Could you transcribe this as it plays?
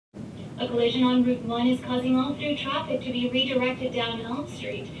A collision on Route 1 is causing all-through traffic to be redirected down Elm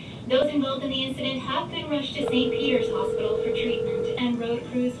Street. Those involved in the incident have been rushed to St. Peter's Hospital for treatment, and road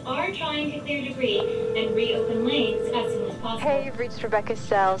crews are trying to clear debris and reopen lanes as soon as possible. Hey, you've reached Rebecca's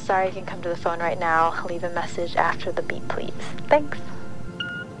cell. Sorry I can come to the phone right now. Leave a message after the beep, please. Thanks.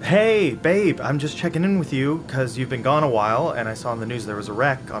 Hey, babe, I'm just checking in with you because you've been gone a while, and I saw in the news there was a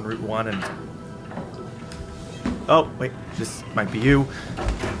wreck on Route 1 and... Oh, wait, this might be you.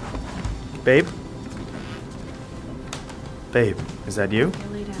 Babe? Babe, is that you?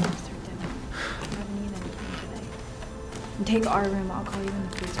 Lay down, start dinner. I haven't eaten anything today. And take our room, I'll call you when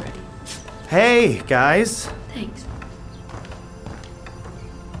the food's ready. Hey, guys. Thanks.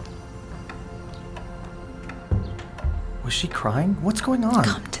 Was she crying? What's going on?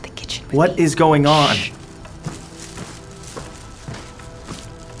 Come to the kitchen with What me. is going on? Shh.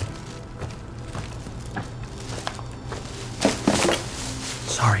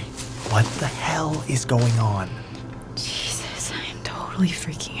 Sorry, what the hell is going on? Jesus, I am totally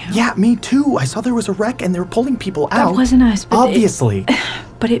freaking out. Yeah, me too. I saw there was a wreck and they were pulling people out. That wasn't us, but obviously.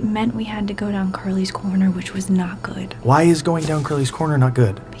 But it meant we had to go down Curly's corner, which was not good. Why is going down Curly's corner not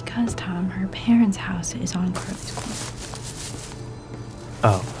good? Because, Tom, her parents' house is on Curly's corner.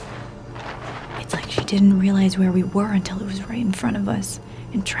 Oh. It's like she didn't realize where we were until it was right in front of us.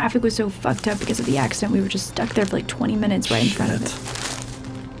 And traffic was so fucked up because of the accident, we were just stuck there for like 20 minutes right in front of it.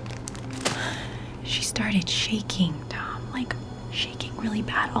 She started shaking, Tom, like shaking really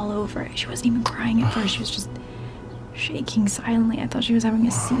bad all over. She wasn't even crying at first, she was just shaking silently. I thought she was having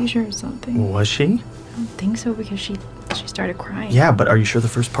a seizure or something. Was she? I don't think so because she started crying. Yeah, but are you sure the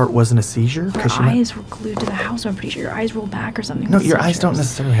first part wasn't a seizure? Her eyes were glued to the house. I'm pretty sure your eyes rolled back or something. No, your eyes don't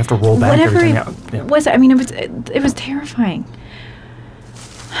necessarily have to roll back Whatever every it time. Yeah. was, I mean, it was terrifying.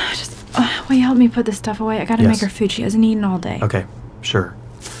 Just, will you help me put this stuff away? I gotta make her food. She hasn't eaten all day. Okay, sure.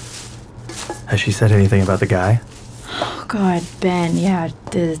 Has she said anything about the guy? Oh, God, Ben, yeah,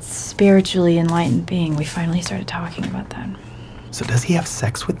 the spiritually enlightened being. We finally started talking about that. So does he have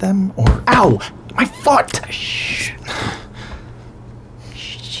sex with them, or... Ow! My foot! Shh.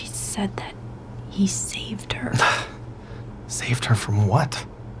 She said that he saved her. Saved her from what?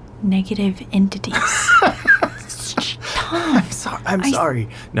 Negative entities. Tom. I'm sorry.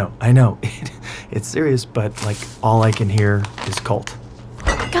 No, I know. It's serious, but, like, all I can hear is cult.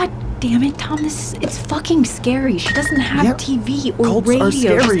 God damn it, Tom, it's fucking scary. She doesn't have TV or cults radio.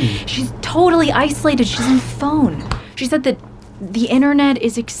 Are scary. She's totally isolated. She's on the phone. She said that the internet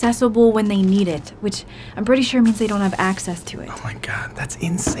is accessible when they need it, which I'm pretty sure means they don't have access to it. Oh my God, that's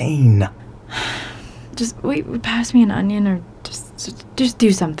insane. Just wait, pass me an onion or just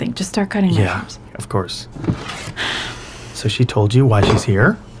do something. Just start cutting mushrooms. Yeah, of course. So she told you why she's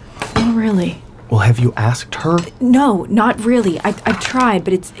here? Oh, really? Well, have you asked her? No, not really. I've tried,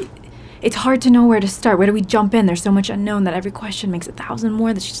 but it's hard to know where to start. Where do we jump in? There's so much unknown that every question makes 1,000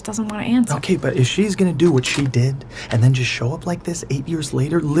 more that she just doesn't want to answer. Okay, but if she's gonna do what she did and then just show up like this 8 years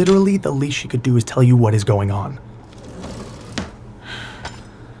later, literally the least she could do is tell you what is going on.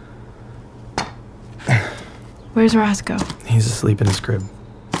 Where's Roscoe? He's asleep in his crib.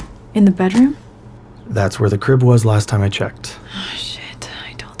 In the bedroom? That's where the crib was last time I checked. Oh, shit.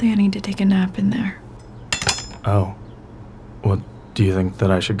 I told Danny to take a nap in there. Oh. Well, do you think that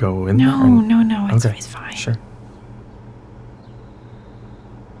I should go in there? No. It's fine. Sure.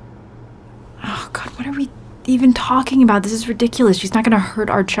 Oh, God, what are we even talking about? This is ridiculous. She's not going to hurt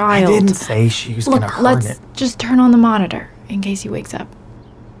our child. I didn't say she was going to hurt let's it. just turn on the monitor in case he wakes up.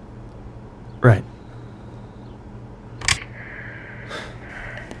 Right.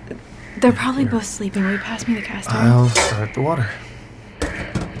 They're probably both sleeping. Will you pass me the cast iron? I'll start the water.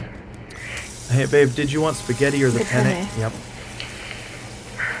 Hey, babe, did you want spaghetti or the penne? Yep.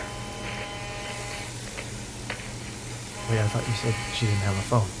 Wait, I thought you said she didn't have a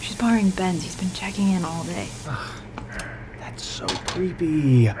phone. She's borrowing Ben's. He's been checking in all day. Ugh, that's so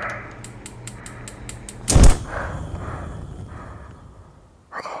creepy.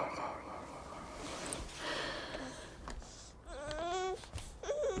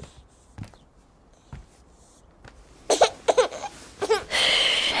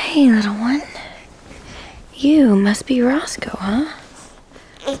 Hey, little one. You must be Roscoe,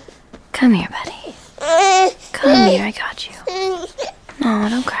 huh? Come here, buddy. Come here, I got you. No,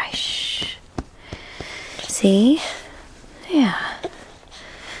 don't cry. Shh. See? Yeah.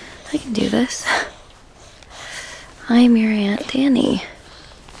 I can do this. I'm your Aunt Danny.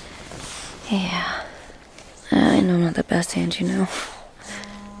 Yeah. I know I'm not the best aunt, you know.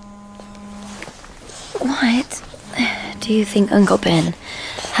 What do you think Uncle Ben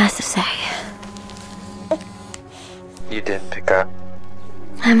has to say? You didn't pick up.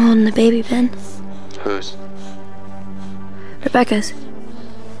 I'm holding the baby, Ben. Whose? Rebecca's.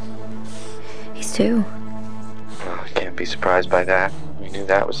 He's 2. Well, I can't be surprised by that. We knew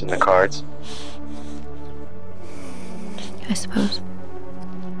that was in the cards. I suppose.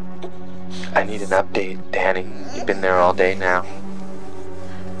 I need an update, Danny. You've been there all day now.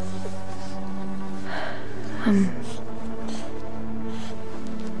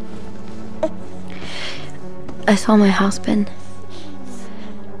 I saw my house, Ben.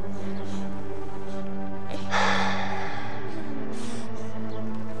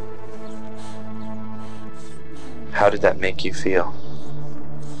 How did that make you feel?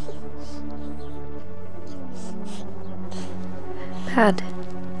 Bad.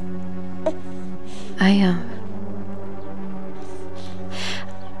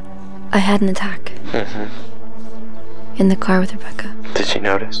 I had an attack. In the car with Rebecca. Did she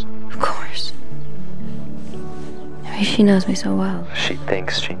notice? Of course. I mean, she knows me so well. She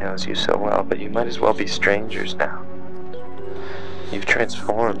thinks she knows you so well, but you might as well be strangers now. You've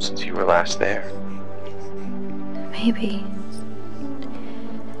transformed since you were last there. Maybe.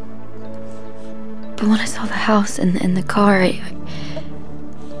 But when I saw the house and the car,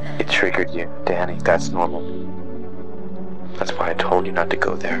 It triggered you, Danny. That's normal. That's why I told you not to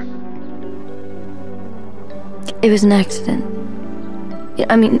go there. It was an accident.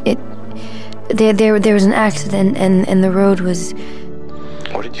 I mean, there was an accident and the road was...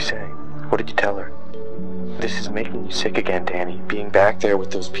 What did you say? What did you tell her? This is making you sick again, Danny. Being back there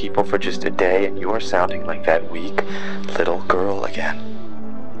with those people for just a day and you're sounding like that weak little girl again.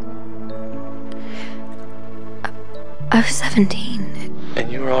 I was 17.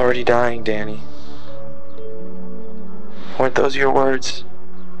 And you were already dying, Danny. Weren't those your words?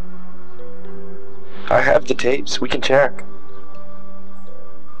 I have the tapes. We can check.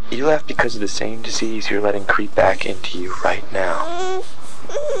 You left because of the same disease you're letting creep back into you right now.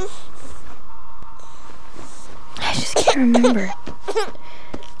 I just can't remember.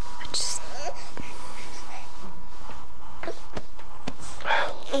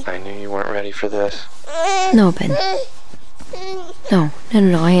 I knew you weren't ready for this. No, Ben.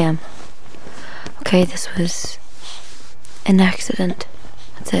 No, I am. Okay, this was an accident.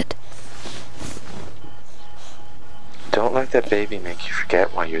 That's it. Don't let that baby make you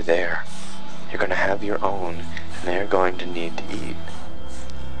forget why you're there. You're gonna have your own, and they're going to need to eat.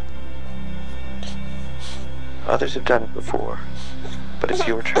 Others have done it before, but it's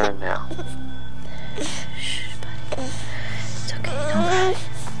your turn now. Shh, buddy. It's okay, don't cry.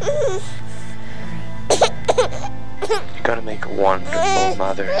 You're gonna make a wonderful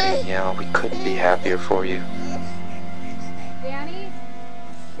mother, Danielle. We couldn't be happier for you. Danny,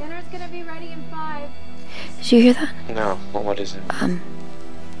 dinner's gonna be ready in 5. Did you hear that? No, well, what is it?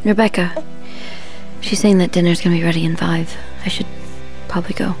 Rebecca. She's saying that dinner's gonna be ready in 5. I should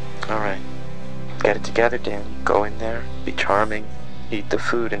probably go. Alright. Get it together, Danny. Go in there, be charming, eat the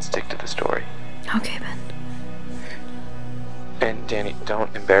food, and stick to the story. Okay, Ben. And Danny,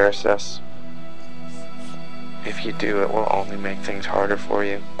 don't embarrass us. If you do, it will only make things harder for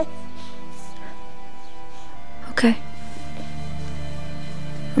you. Okay.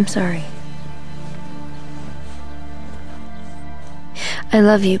 I'm sorry. I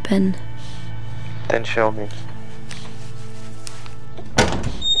love you, Ben. Then show me.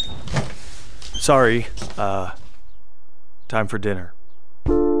 Sorry, time for dinner.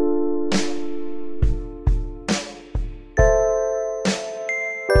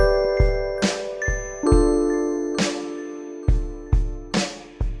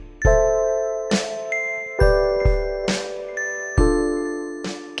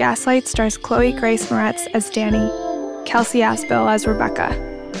 Gaslight stars Chloe Grace Moretz as Danny, Kelsey Asbille as Rebecca,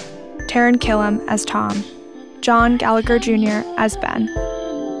 Taran Killam as Tom, John Gallagher Jr. as Ben,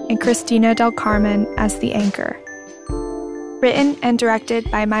 and Christina Del Carmen as the anchor. Written and directed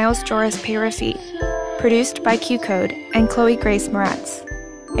by Miles Joris-Peyrafitte, produced by QCODE and Chloe Grace Moretz.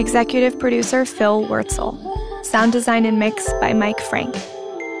 Executive producer Phil Wurtzel. Sound design and mix by Mike Frank.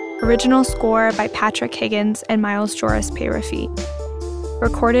 Original score by Patrick Higgins and Miles Joris-Peyrafitte.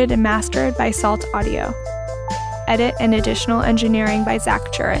 Recorded and mastered by Salt Audio. Edit and additional engineering by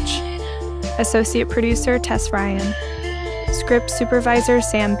Zach Jurich. Associate producer Tess Ryan. Script supervisor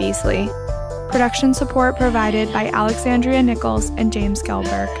Sam Beasley. Production support provided by Alexandria Nichols and James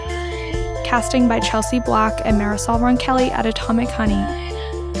Gelberg. Casting by Chelsea Block and Marisol Ronkelli at Atomic Honey.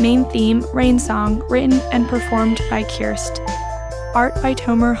 Main theme, Rain Song, written and performed by Kirst. Art by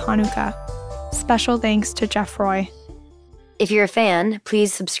Tomer Hanukkah. Special thanks to Jeff Roy. If you're a fan,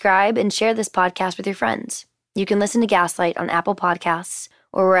 please subscribe and share this podcast with your friends. You can listen to Gaslight on Apple Podcasts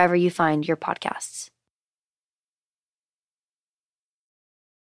or wherever you find your podcasts.